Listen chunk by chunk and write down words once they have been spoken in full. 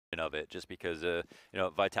of it, just because you know,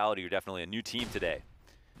 Vitality are definitely a new team today.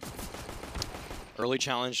 Early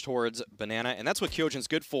challenge towards Banana, and that's what Kyojin's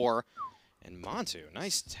good for. And Montu,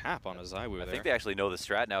 nice tap on his Zaiwu there. I think they actually know the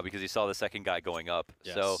strat now because he saw the second guy going up.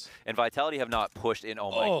 Yes. So, and Vitality have not pushed in. Oh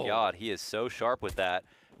my God, he is so sharp with that.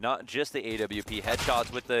 Not just the AWP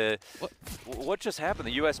headshots with the. What just happened?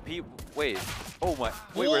 The USP. Wait. Oh my.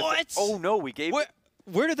 Wait. What? Oh no, we gave.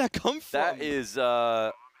 Where did that come from? That is.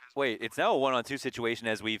 Wait. It's now a 1-on-2 situation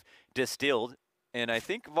as we've distilled, and I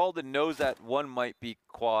think Valden knows that one might be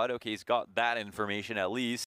quad. Okay, he's got that information at least.